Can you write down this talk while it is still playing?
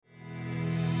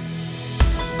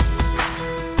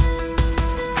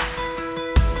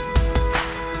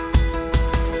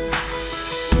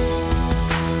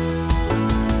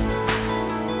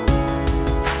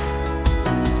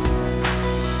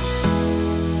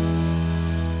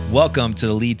Welcome to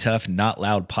the Lead Tough, Not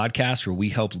Loud podcast, where we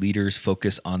help leaders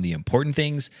focus on the important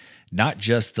things, not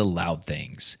just the loud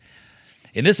things.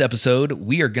 In this episode,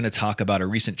 we are going to talk about a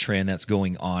recent trend that's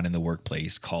going on in the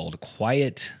workplace called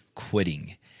quiet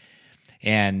quitting.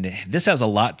 And this has a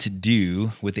lot to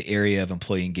do with the area of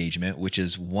employee engagement, which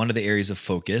is one of the areas of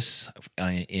focus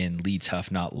in Lead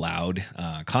Tough, Not Loud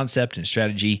concept and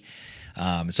strategy.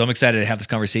 So I'm excited to have this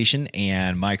conversation,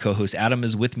 and my co-host Adam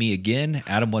is with me again.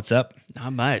 Adam, what's up?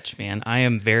 Not much, man. I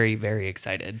am very, very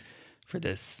excited for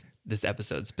this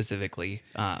episode specifically.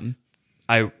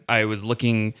 I was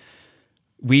looking.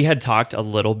 We had talked a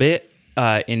little bit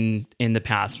in the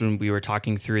past when we were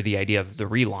talking through the idea of the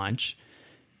relaunch,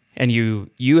 and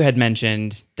you had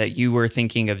mentioned that you were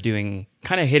thinking of doing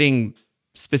kind of hitting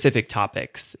specific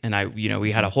topics, and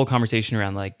we had a whole conversation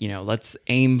around let's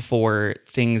aim for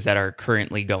things that are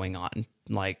currently going on,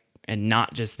 and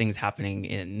not just things happening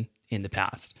in the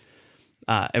past.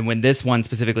 And when this one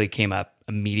specifically came up,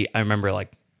 I remember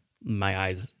my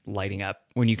eyes lighting up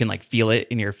when you can feel it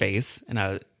in your face, and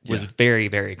I was very,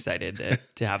 very excited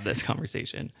to have this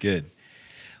conversation. Good.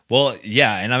 Well,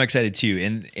 yeah, and I'm excited too.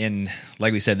 And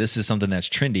like we said, this is something that's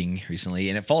trending recently,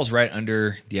 and it falls right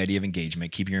under the idea of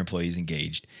engagement, keeping your employees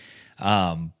engaged.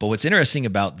 But what's interesting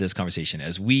about this conversation,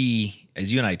 as you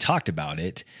and I talked about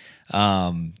it,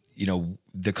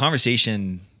 the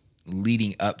conversation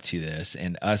leading up to this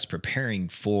and us preparing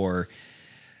for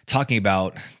talking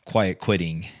about quiet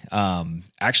quitting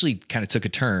actually kind of took a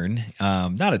turn.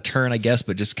 Not a turn, I guess,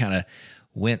 but just kind of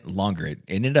went longer.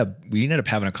 We ended up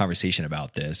having a conversation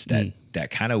about this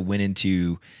that kind of went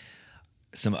into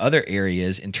some other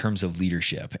areas in terms of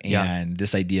leadership and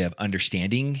this idea of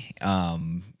understanding,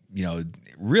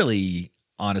 really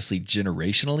honestly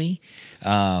generationally,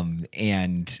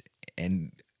 and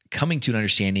coming to an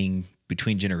understanding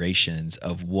between generations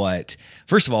of what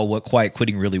quiet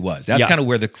quitting really was. That's kind of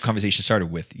where the conversation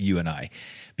started with you and I,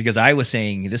 because I was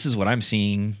saying, this is what I'm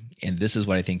seeing and this is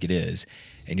what I think it is.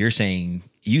 And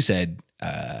you said,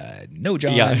 no,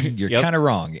 John, you're kind of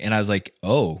wrong. And I was like,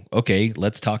 oh, okay,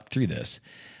 let's talk through this.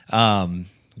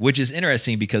 Which is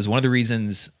interesting because one of the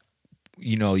reasons,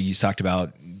 you talked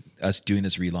about us doing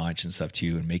this relaunch and stuff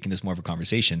too, and making this more of a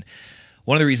conversation.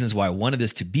 One of the reasons why I wanted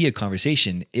this to be a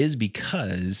conversation is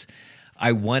because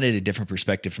I wanted a different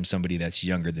perspective from somebody that's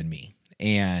younger than me.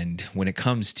 And when it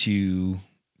comes to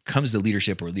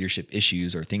leadership or leadership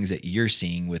issues or things that you're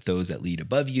seeing with those that lead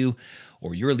above you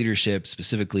or your leadership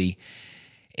specifically.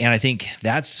 And I think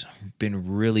that's been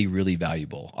really, really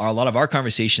valuable. A lot of our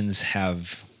conversations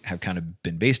have kind of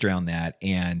been based around that.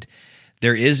 And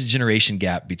there is a generation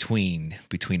gap between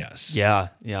us. Yeah.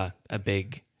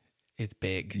 It's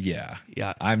big. Yeah.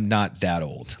 Yeah. I'm not that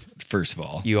old, first of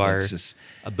all. You are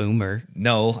a boomer.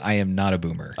 No, I am not a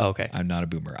boomer. Oh, okay. I'm not a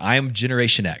boomer. I am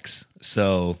Generation X.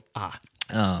 So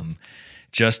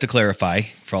just to clarify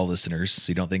for all listeners, so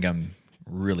you don't think I'm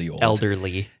really old.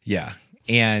 Elderly. Yeah.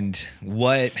 And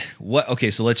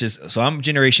okay, so I'm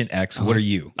Generation X. What are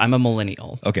you? I'm a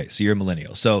millennial. Okay, so you're a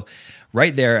millennial. So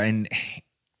right there, and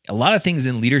a lot of things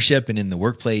in leadership and in the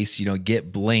workplace,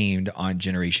 get blamed on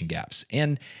generation gaps.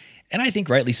 And I think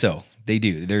rightly so. They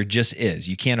do. There just is.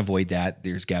 You can't avoid that.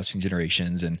 There's gaps between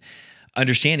generations and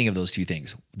understanding of those two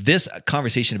things. This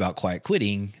conversation about quiet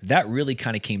quitting, that really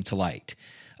kind of came to light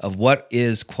of what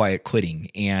is quiet quitting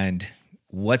and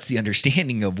what's the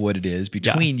understanding of what it is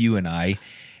between you and I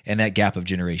and that gap of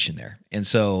generation there. And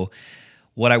so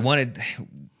what I wanted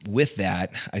with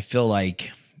that, I feel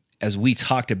like as we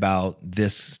talked about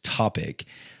this topic,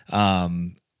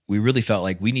 we really felt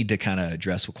like we need to kind of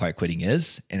address what quiet quitting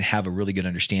is and have a really good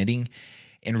understanding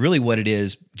and really what it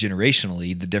is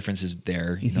generationally, the differences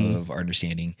there, of our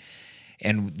understanding,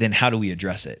 and then how do we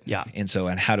address it? Yeah. And so,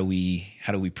 and how do we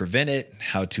prevent it?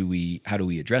 How do we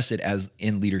address it as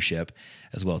in leadership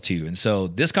as well too? And so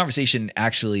this conversation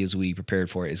actually, as we prepared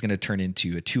for it, is going to turn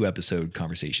into a 2-episode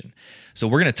conversation. So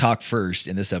we're going to talk first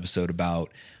in this episode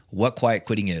about what quiet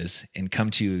quitting is and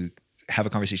come to have a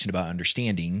conversation about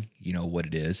understanding, what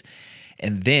it is.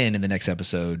 And then in the next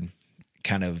episode,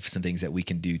 kind of some things that we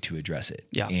can do to address it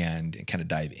and kind of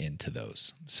dive into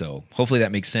those. So hopefully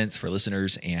that makes sense for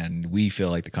listeners. And we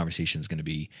feel like the conversation is going to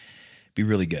be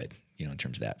really good, in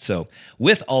terms of that. So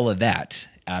with all of that,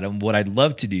 Adam, what I'd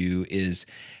love to do is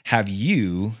have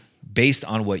you, based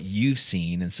on what you've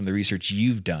seen and some of the research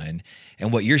you've done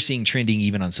and what you're seeing trending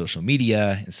even on social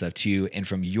media and stuff too, and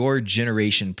from your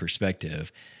generation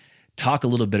perspective, talk a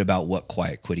little bit about what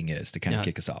quiet quitting is to kind of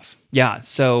kick us off. Yeah.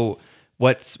 So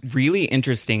what's really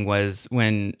interesting was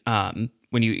when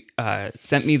you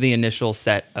sent me the initial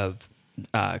set of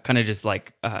kind of just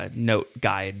like note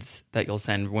guides that you'll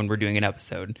send when we're doing an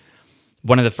episode.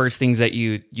 One of the first things that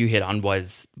you hit on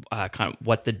was kind of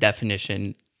what the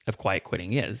definition of quiet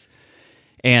quitting is.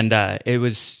 And it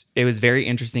was very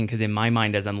interesting because in my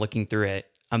mind, as I'm looking through it,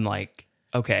 I'm like,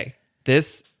 okay,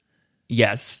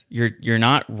 yes, you're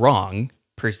not wrong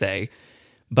per se,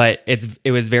 but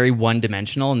it was very one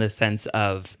dimensional in the sense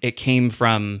of it came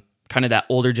from kind of that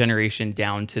older generation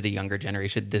down to the younger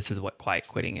generation. This is what quiet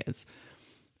quitting is.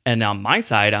 And on my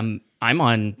side, I'm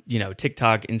on,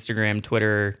 TikTok, Instagram,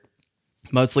 Twitter,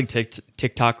 mostly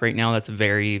TikTok right now. That's a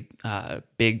very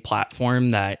big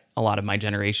platform that a lot of my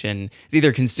generation is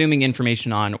either consuming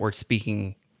information on or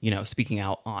speaking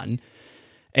out on.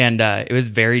 And it was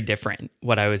very different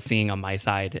what I was seeing on my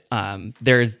side.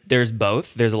 There's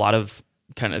both. There's a lot of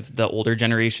kind of the older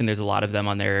generation. There's a lot of them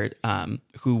on there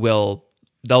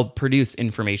they'll produce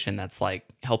information that's like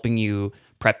helping you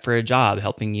prep for a job,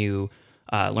 helping you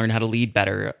learn how to lead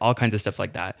better, all kinds of stuff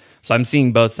like that. So I'm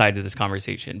seeing both sides of this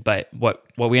conversation. But what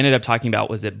we ended up talking about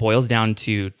was it boils down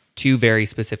to two very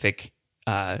specific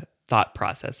thought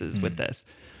processes with this.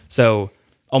 So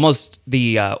almost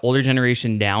the older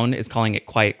generation down is calling it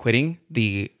quiet quitting.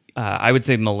 I would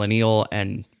say millennial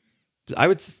and the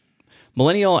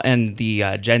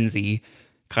Gen Z,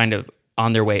 kind of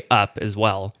on their way up as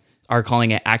well, are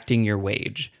calling it acting your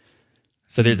wage.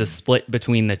 So there's a split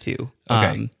between the two.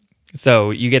 Okay.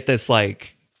 So you get this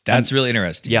like... That's really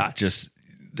interesting. Yeah. Just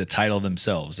the title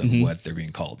themselves of what they're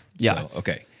being called. Yeah. So,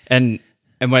 okay. And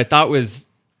what I thought was,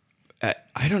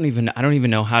 I don't even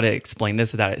know how to explain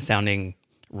this without it sounding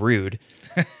rude.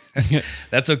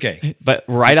 That's okay. But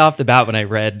right off the bat, when I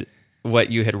read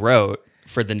what you had wrote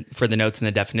for the notes and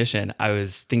the definition, I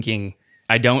was thinking,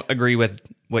 I don't agree with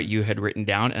what you had written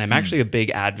down, and I'm actually a big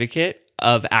advocate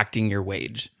of acting your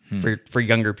wage for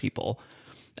younger people.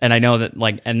 And I know that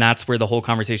and that's where the whole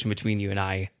conversation between you and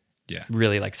I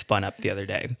really spun up the other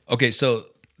day. Okay, so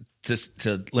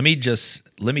let me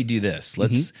do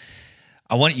this.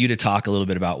 I want you to talk a little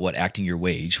bit about what acting your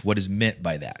wage, what is meant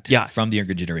by that from the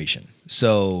younger generation.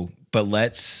 So, but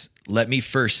let me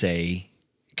first say,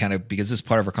 kind of, because this is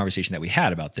part of our conversation that we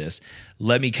had about this,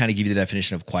 let me kind of give you the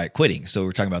definition of quiet quitting. So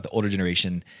we're talking about the older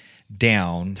generation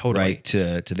down, right,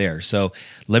 to there. So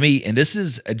and this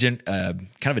is kind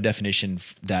of a definition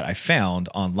that I found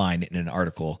online in an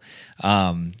article.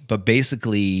 But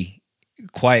basically,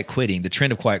 quiet quitting, the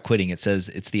trend of quiet quitting, it says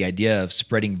it's the idea of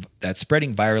spreading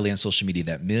virally on social media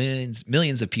that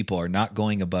millions of people are not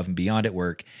going above and beyond at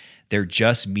work. They're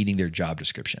just meeting their job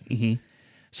description.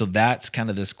 So that's kind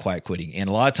of this quiet quitting. And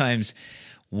a lot of times,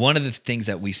 one of the things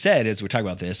that we said as we're talking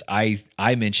about this, I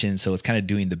mentioned, so it's kind of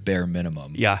doing the bare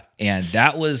minimum. Yeah. And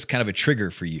that was kind of a trigger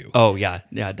for you. Oh, yeah.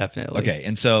 Yeah, definitely. Okay.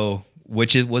 And so,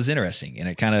 which was interesting. And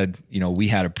it kind of, we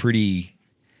had a pretty,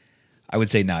 I would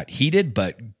say not heated,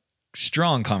 but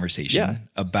strong conversation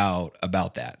about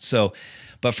that. So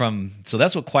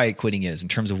that's what quiet quitting is in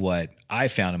terms of what I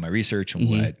found in my research and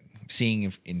what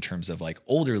seeing in terms of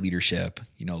older leadership,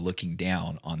 looking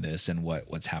down on this and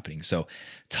what's happening. So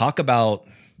talk about,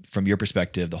 from your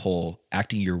perspective, the whole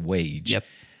acting your wage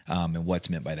and what's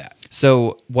meant by that.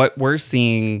 So what we're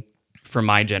seeing for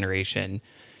my generation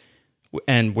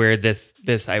and where this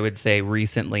I would say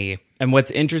recently, and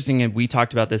what's interesting, and we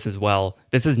talked about this as well,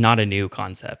 this is not a new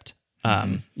concept.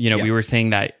 We were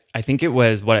saying that, I think it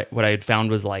was what I had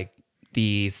found was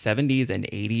the 70s and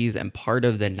 80s and part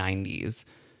of the 90s.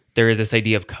 There is this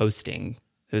idea of coasting.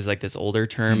 It was this older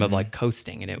term of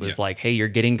coasting. And it was hey, you're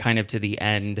getting kind of to the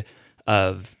end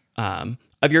of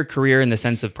your career in the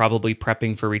sense of probably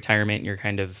prepping for retirement. And you're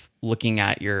kind of looking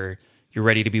at you're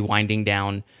ready to be winding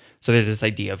down. So there's this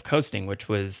idea of coasting, which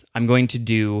was, I'm going to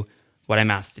do what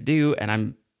I'm asked to do, and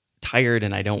I'm tired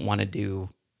and I don't want to do,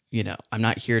 I'm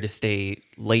not here to stay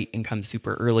late and come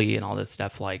super early and all this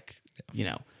stuff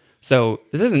So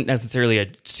this isn't necessarily a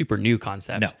super new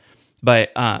concept. No.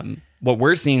 But what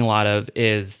we're seeing a lot of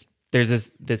is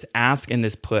there's this ask and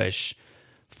this push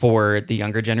for the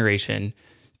younger generation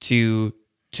to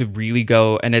really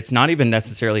go, and it's not even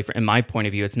necessarily, in my point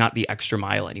of view, it's not the extra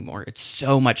mile anymore. It's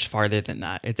so much farther than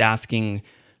that. It's asking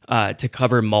to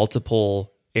cover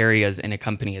multiple areas in a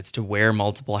company. It's to wear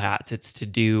multiple hats. It's to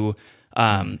do,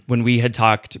 when we had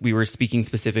talked, we were speaking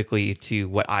specifically to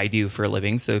what I do for a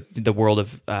living. So the world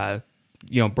of,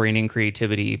 branding,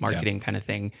 creativity, marketing kind of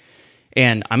thing.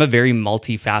 And I'm a very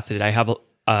multifaceted, I have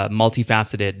a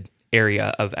multifaceted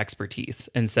area of expertise.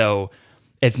 And so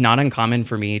it's not uncommon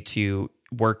for me to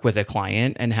work with a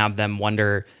client and have them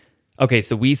wonder, okay,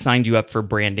 so we signed you up for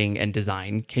branding and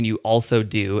design. Can you also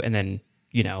do, and then,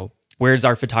 where's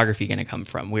our photography going to come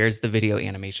from? Where's the video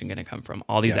animation going to come from?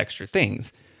 All these extra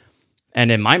things. And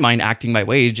in my mind, acting my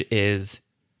wage is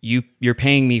you're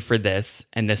paying me for this,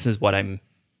 and this is what I'm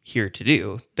here to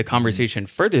do. The conversation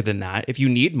further than that, if you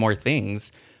need more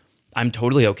things, I'm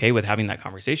totally okay with having that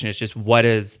conversation. It's just, what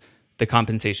does the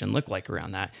compensation look like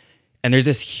around that? And there's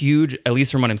this huge, at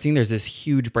least from what I'm seeing, there's this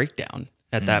huge breakdown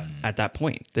at that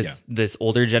point. This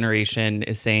older generation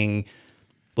is saying,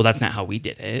 well, that's not how we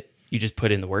did it. You just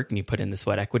put in the work and you put in the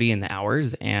sweat equity and the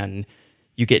hours, and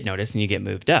you get noticed and you get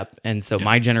moved up. And so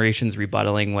my generation's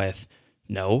rebuttaling with,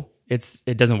 no,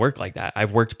 it doesn't work like that.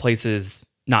 I've worked places,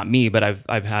 not me, but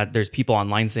I've had, there's people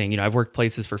online saying, I've worked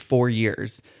places for 4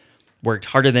 years, worked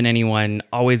harder than anyone,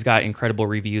 always got incredible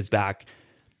reviews back.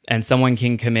 And someone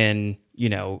can come in,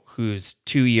 who's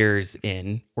 2 years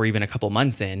in or even a couple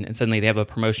months in, and suddenly they have a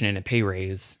promotion and a pay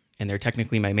raise, and they're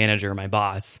technically my manager or my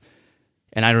boss.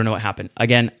 And I don't know what happened.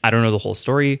 Again, I don't know the whole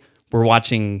story. We're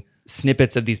watching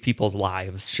snippets of these people's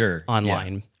lives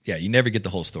online. Yeah, you never get the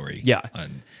whole story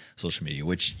on social media,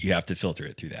 which you have to filter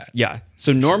it through that. Yeah.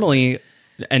 So normally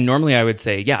I would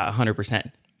say,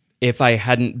 100%. If I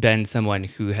hadn't been someone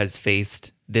who has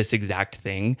faced this exact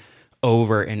thing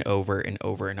over and over and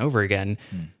over and over again,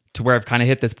 to where I've kind of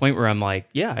hit this point where I'm like,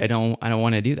 I don't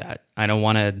want to do that. I don't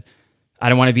want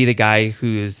to be the guy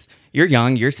who's, you're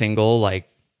young, you're single, like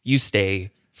you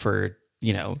stay for,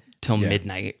 till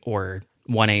midnight or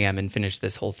 1 a.m. and finish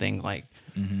this whole thing. Like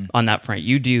on that front,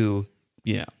 you do,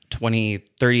 20,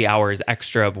 30 hours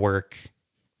extra of work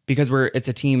because it's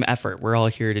a team effort. We're all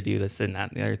here to do this and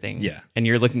that and the other thing. Yeah. And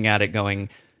you're looking at it going,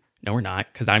 no, we're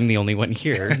not, because I'm the only one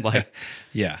here. Like,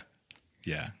 Yeah.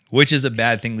 Which is a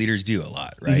bad thing leaders do a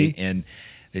lot, right? And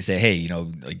they say, hey,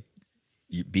 like,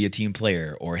 you be a team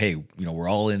player, or hey, we're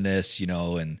all in this,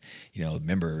 and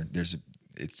remember,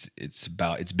 it's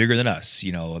bigger than us.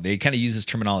 They kind of use this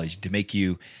terminology to make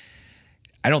you.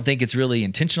 I don't think it's really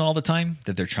intentional all the time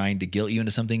that they're trying to guilt you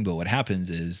into something, but what happens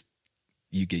is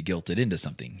you get guilted into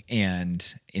something,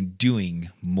 and in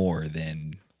doing more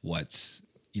than what's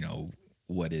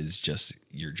what is just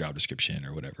your job description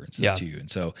or whatever and stuff too. And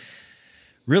so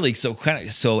really, so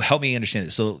help me understand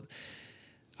this. So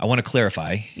I want to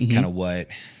clarify kind of what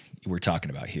we're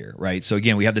talking about here, right? So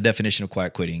again, we have the definition of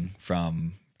quiet quitting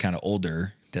from kind of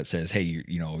older that says, hey,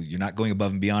 you're not going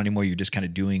above and beyond anymore. You're just kind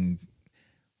of doing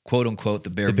quote unquote the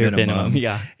bare minimum.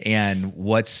 And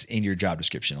what's in your job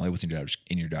description, only what's in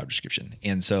your job description.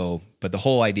 And so, but the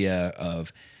whole idea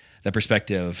of the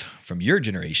perspective from your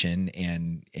generation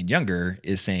and younger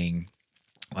is saying,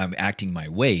 I'm acting my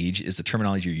wage is the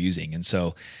terminology you're using. And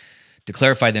so to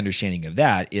clarify the understanding of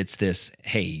that, it's this,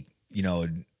 hey,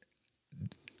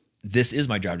 this is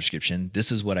my job description.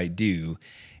 This is what I do.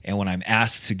 And when I'm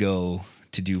asked to go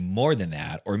to do more than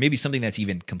that, or maybe something that's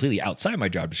even completely outside my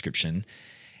job description,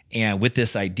 and with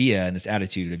this idea and this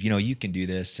attitude of, you can do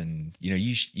this, and,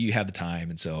 you have the time,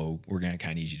 and so we're going to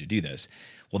kind of need you to do this.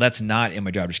 Well, that's not in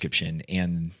my job description.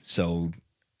 And so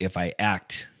if I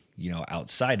act,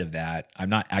 outside of that, I'm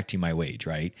not acting my wage,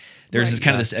 right? There's this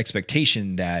kind of this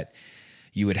expectation that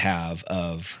you would have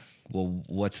of, well,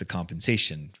 what's the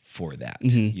compensation for that?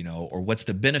 Or what's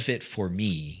the benefit for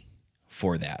me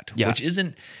for that? Which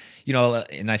isn't,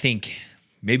 and I think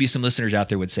maybe some listeners out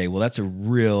there would say, well, that's a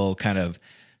real kind of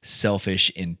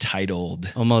selfish,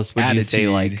 entitled, almost would attitude. You say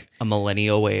like a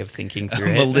millennial way of thinking through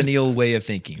it? Millennial way of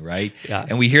thinking, right? Yeah.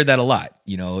 And we hear that a lot,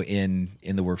 in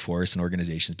the workforce and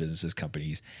organizations, businesses,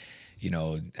 companies,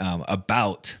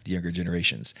 about the younger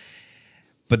generations.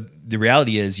 But the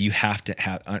reality is you have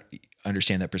to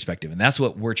understand that perspective. And that's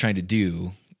what we're trying to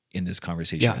do in this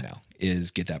conversation right now, is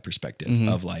get that perspective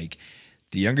of like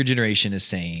the younger generation is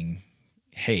saying,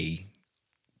 hey,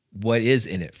 what is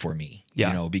in it for me?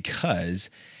 Because,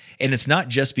 and it's not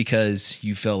just because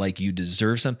you feel like you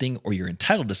deserve something or you're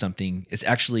entitled to something. It's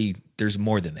actually, there's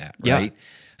more than that, right?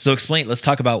 So let's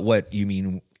talk about what you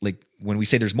mean. Like when we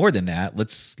say there's more than that,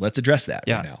 let's address that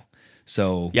right now.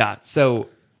 So, So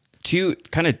two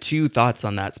thoughts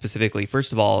on that specifically.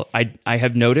 First of all, I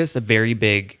have noticed a very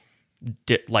big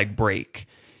break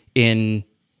in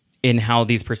how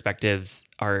these perspectives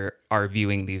are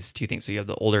viewing these two things. So you have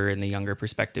the older and the younger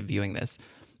perspective viewing this.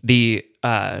 And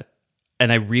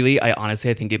I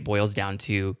honestly think it boils down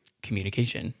to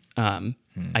communication. I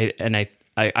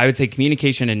would say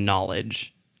communication and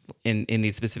knowledge in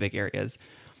these specific areas.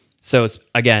 So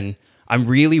again, I'm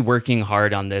really working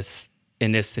hard on this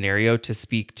in this scenario to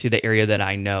speak to the area that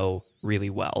I know really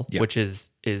well, which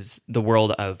is the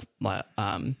world of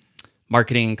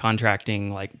marketing,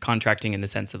 contracting in the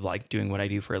sense of like doing what I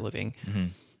do for a living.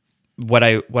 What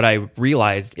I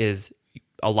realized is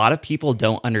a lot of people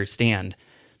don't understand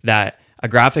that a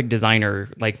graphic designer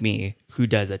like me who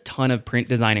does a ton of print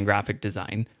design and graphic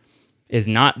design is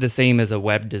not the same as a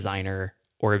web designer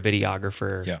or a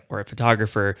videographer or a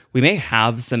photographer. We may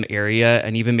have some area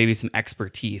and even maybe some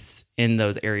expertise in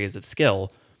those areas of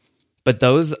skill, but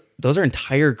those are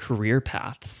entire career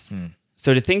paths.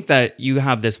 So to think that you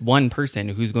have this one person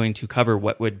who's going to cover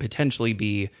what would potentially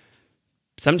be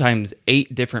sometimes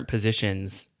 8 different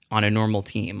positions on a normal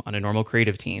team, on a normal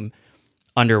creative team,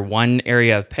 under one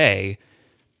area of pay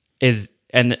is,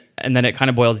 and then it kind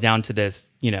of boils down to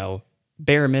this,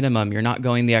 bare minimum, you're not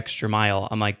going the extra mile.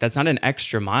 I'm like, that's not an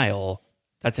extra mile.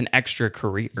 That's an extra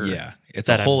career. Yeah. It's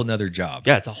a whole nother job.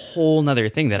 Yeah. It's a whole nother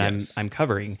thing that I'm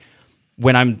covering.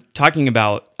 When I'm talking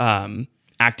about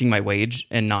acting my wage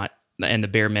and the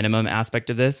bare minimum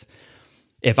aspect of this,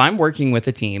 if I'm working with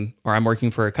a team or I'm working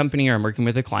for a company or I'm working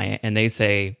with a client and they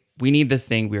say, we need this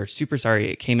thing, we are super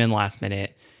sorry, it came in last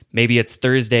minute. Maybe it's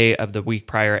Thursday of the week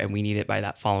prior and we need it by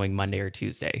that following Monday or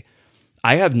Tuesday.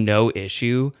 I have no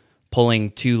issue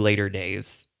pulling 2 later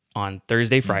days on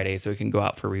Thursday, Friday, so we can go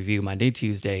out for review Monday,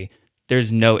 Tuesday.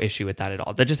 There's no issue with that at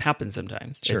all. That just happens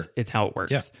sometimes. Sure. It's how it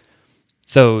works. Yeah.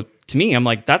 So to me, I'm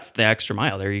like, that's the extra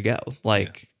mile. There you go.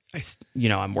 Like,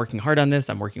 I'm working hard on this.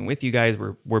 I'm working with you guys.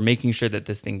 We're making sure that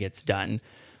this thing gets done.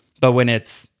 But when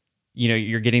it's,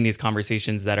 you're getting these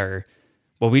conversations that are,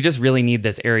 well, we just really need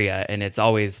this area. And it's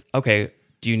always, okay,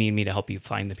 do you need me to help you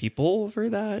find the people for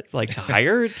that? Like to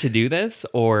hire to do this?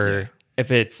 Or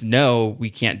if it's no, we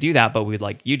can't do that, but we'd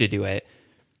like you to do it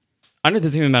under the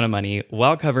same amount of money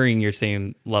while covering your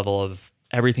same level of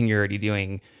everything you're already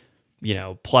doing,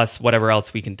 plus whatever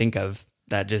else we can think of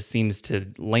that just seems to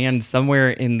land somewhere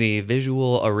in the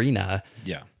visual arena.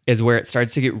 Yeah. Is where it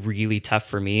starts to get really tough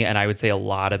for me. And I would say a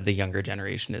lot of the younger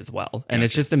generation as well. And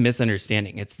it's just a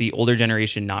misunderstanding. It's the older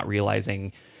generation not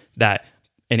realizing that,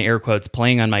 in air quotes,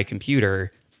 playing on my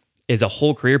computer is a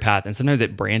whole career path. And sometimes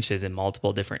it branches in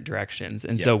multiple different directions.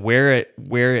 And so where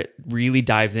it really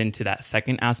dives into that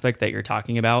second aspect that you're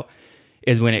talking about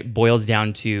is when it boils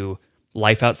down to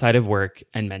life outside of work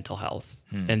and mental health.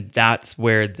 And that's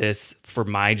where this, for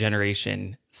my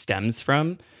generation, stems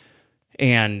from.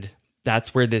 And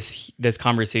that's where this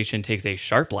conversation takes a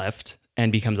sharp left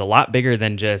and becomes a lot bigger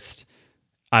than just,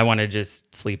 I want to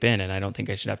just sleep in and I don't think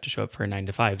I should have to show up for a 9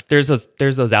 to 5. There's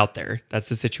those out there. That's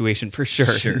the situation for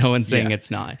sure. No one's saying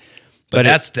it's not. But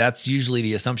that's usually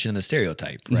the assumption and the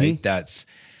stereotype, right? That's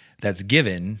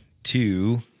given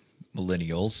to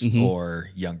millennials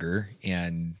or younger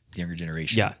and younger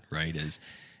generation, right?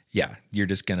 You're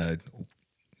just gonna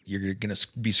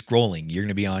be scrolling. You're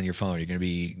gonna be on your phone. You're gonna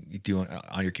be doing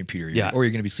on your computer, or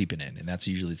you're gonna be sleeping in, and that's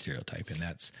usually the stereotype. And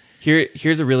that's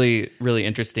here's a really, really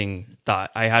interesting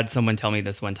thought. I had someone tell me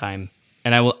this one time,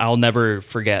 and I'll never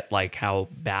forget like how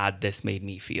bad this made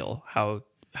me feel. How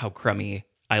crummy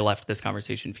I left this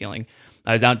conversation feeling.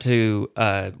 I was out to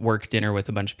work dinner with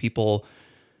a bunch of people.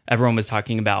 Everyone was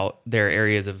talking about their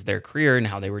areas of their career and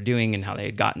how they were doing and how they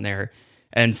had gotten there.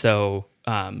 And so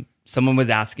someone was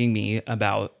asking me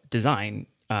about design.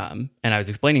 And I was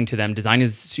explaining to them, design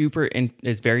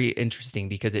is very interesting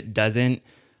because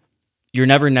you're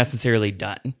never necessarily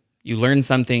done. You learn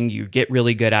something, you get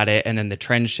really good at it, and then the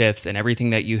trend shifts and everything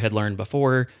that you had learned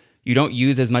before, you don't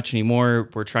use as much anymore.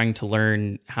 We're trying to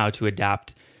learn how to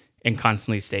adapt and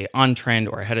constantly stay on trend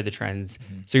or ahead of the trends.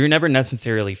 So you're never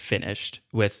necessarily finished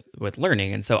with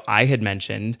learning. And so I had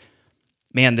mentioned,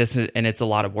 man, it's a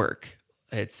lot of work.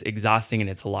 It's exhausting and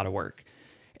it's a lot of work.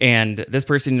 And this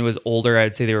person was older.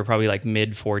 I'd say they were probably like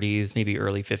mid 40s, maybe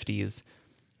early 50s,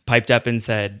 piped up and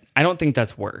said, I don't think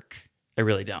that's work. I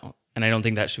really don't. And I don't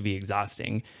think that should be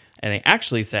exhausting. And they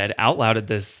actually said out loud at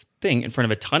this thing in front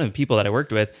of a ton of people that I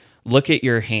worked with, look at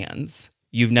your hands.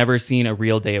 You've never seen a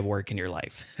real day of work in your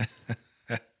life.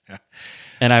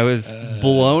 And I was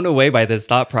blown away by this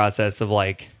thought process of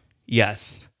like,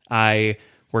 yes, I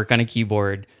work on a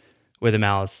keyboard with a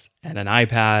mouse and an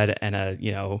iPad and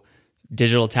a,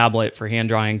 digital tablet for hand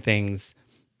drawing things.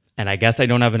 And I guess I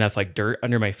don't have enough like dirt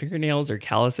under my fingernails or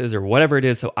calluses or whatever it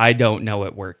is. So I don't know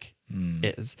what work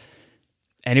is.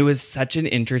 And it was such an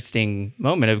interesting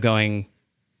moment of going,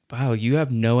 wow, you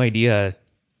have no idea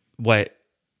what.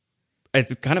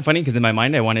 It's kind of funny because in my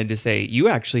mind, I wanted to say, you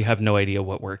actually have no idea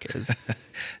what work is.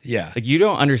 Yeah. Like you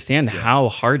don't understand how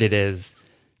hard it is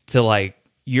to like,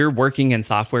 you're working in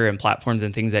software and platforms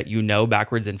and things that you know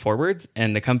backwards and forwards.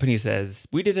 And the company says,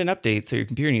 we did an update, so your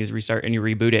computer needs to restart, and you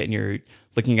reboot it and you're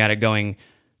looking at it going,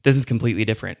 this is completely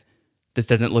different. This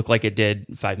doesn't look like it did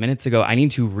 5 minutes ago. I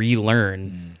need to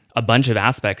relearn a bunch of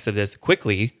aspects of this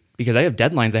quickly because I have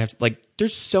deadlines. I have to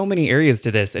there's so many areas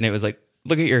to this. And it was like,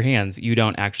 look at your hands. You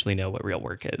don't actually know what real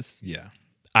work is. Yeah.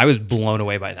 I was blown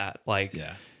away by that. Like,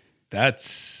 yeah,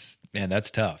 that's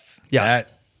tough. Yeah.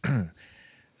 That,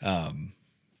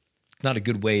 not a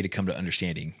good way to come to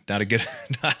understanding. Not a good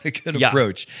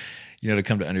approach, to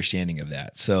come to understanding of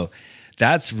that. So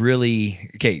that's really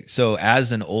okay. So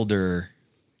as an older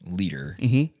leader,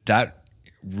 that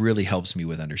really helps me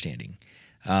with understanding.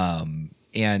 And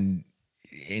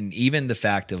even the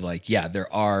fact of like, yeah,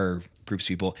 there are groups of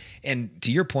people, and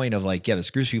to your point of like, yeah,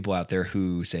 there's groups of people out there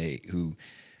who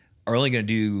are only going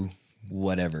to do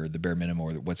whatever the bare minimum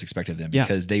or what's expected of them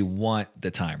because they want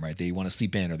the time, right? They want to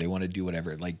sleep in or they want to do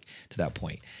whatever, like to that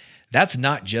point. That's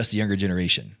not just the younger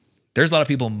generation. There's a lot of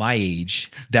people my age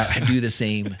that do the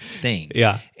same thing.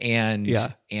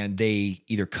 And they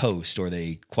either coast or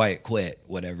they quiet quit,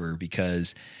 whatever,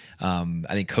 because I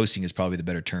think coasting is probably the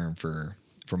better term for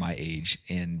my age.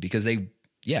 And because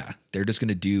they're just going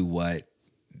to do what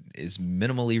is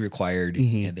minimally required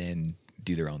and then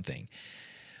do their own thing.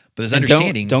 But there's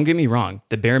understanding. Don't get me wrong.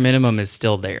 The bare minimum is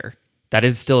still there. That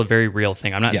is still a very real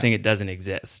thing. I'm not saying it doesn't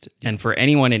exist. And for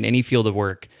anyone in any field of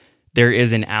work, there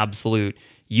is an absolute,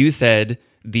 you said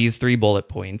these 3 bullet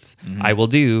points. I will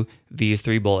do these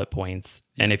 3 bullet points.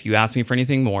 And if you ask me for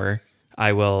anything more,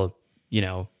 I will,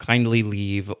 kindly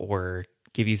leave or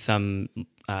give you some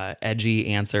edgy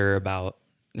answer about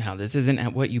how this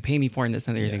isn't what you pay me for and this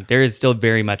and the other thing. There is still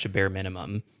very much a bare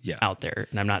minimum out there.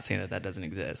 And I'm not saying that doesn't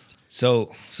exist.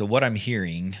 So what I'm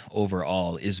hearing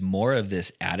overall is more of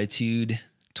this attitude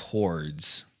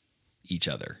towards each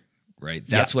other, right?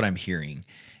 That's what I'm hearing.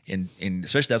 And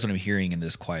especially that's what I'm hearing in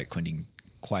this quiet quitting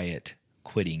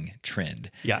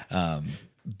trend.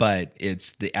 But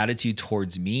it's the attitude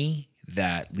towards me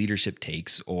that leadership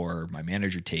takes or my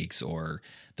manager takes or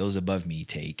those above me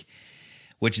take,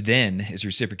 which then is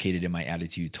reciprocated in my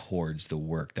attitude towards the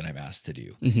work that I'm asked to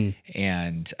do.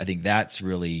 And I think that's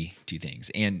really 2 things.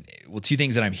 And 2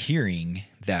 things that I'm hearing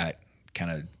that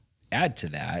kind of add to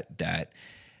that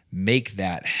make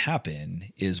that happen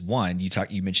is one,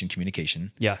 you mentioned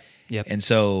communication. And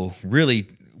so really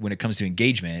when it comes to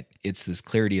engagement, it's this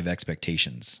clarity of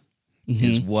expectations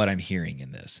is what I'm hearing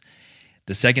in this.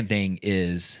 The second thing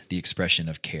is the expression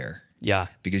of care.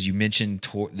 Because you mentioned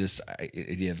this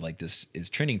idea of like this is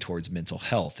trending towards mental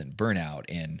health and burnout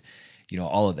and,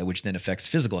 all of that, which then affects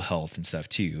physical health and stuff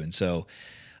too. And so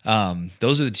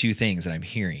those are the 2 things that I'm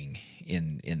hearing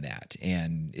in that.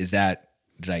 And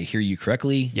did I hear you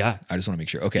correctly? Yeah. I just want to make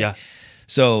sure. Okay.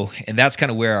 So, and that's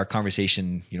kind of where our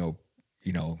conversation,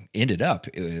 ended up.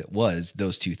 It was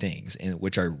those 2 things, and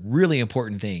which are really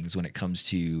important things when it comes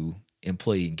to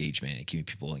employee engagement and keeping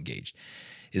people engaged,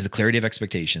 is the clarity of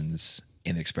expectations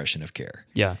and the expression of care.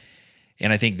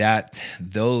 And I think that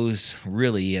those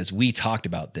really, as we talked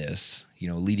about this,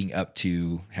 leading up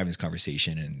to having this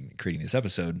conversation and creating this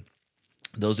episode,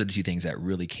 those are the 2 things that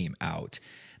really came out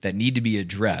that need to be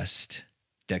addressed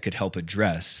that could help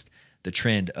address the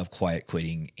trend of quiet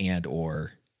quitting and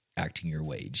or acting your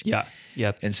wage.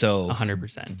 And so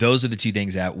 100%. Those are the 2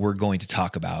 things that we're going to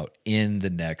talk about in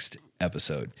the next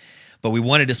episode. But we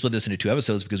wanted to split this into 2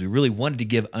 episodes because we really wanted to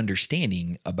give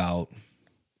understanding about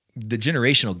the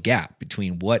generational gap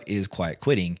between what is quiet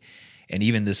quitting and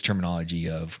even this terminology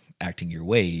of acting your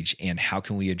wage and how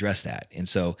can we address that. And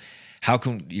so how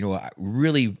can, I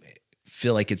really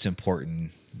feel like it's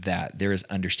important that there is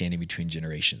understanding between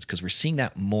generations because we're seeing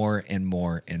that more and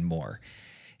more and more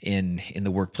in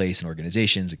the workplace and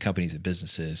organizations and companies and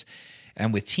businesses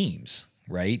and with teams,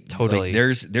 right? Totally.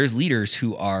 Like there's leaders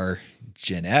who are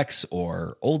Gen X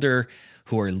or older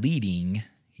who are leading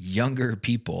younger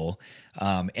people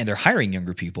and they're hiring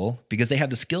younger people because they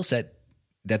have the skill set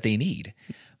that they need.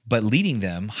 But leading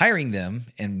them, hiring them,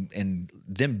 and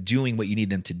them doing what you need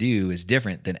them to do is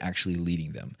different than actually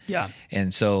leading them.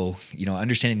 And so,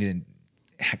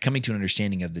 coming to an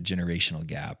understanding of the generational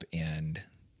gap and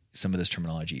some of this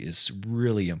terminology is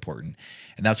really important.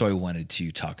 And that's why we wanted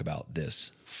to talk about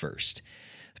this first.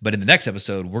 But in the next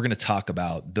episode, we're going to talk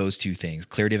about those 2 things,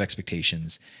 clarity of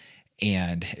expectations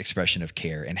and expression of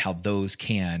care, and how those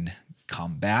can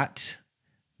combat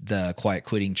the quiet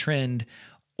quitting trend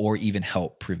or even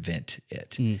help prevent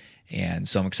it. And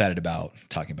so I'm excited about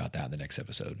talking about that in the next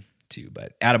episode too.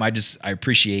 But Adam, I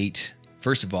appreciate,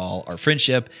 first of all, our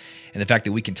friendship and the fact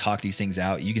that we can talk these things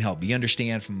out. You can help me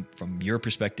understand from your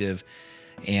perspective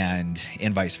and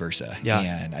vice versa.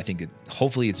 And I think that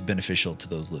hopefully it's beneficial to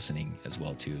those listening as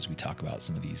well too, as we talk about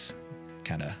some of these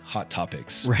kind of hot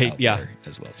topics out there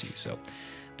as well too. So,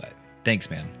 but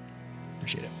thanks, man.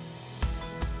 Appreciate it.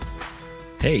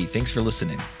 Hey, thanks for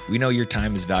listening. We know your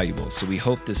time is valuable, so we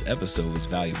hope this episode was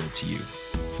valuable to you.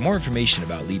 For more information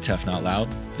about Lead Tough Not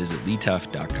Loud, visit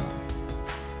leadtough.com.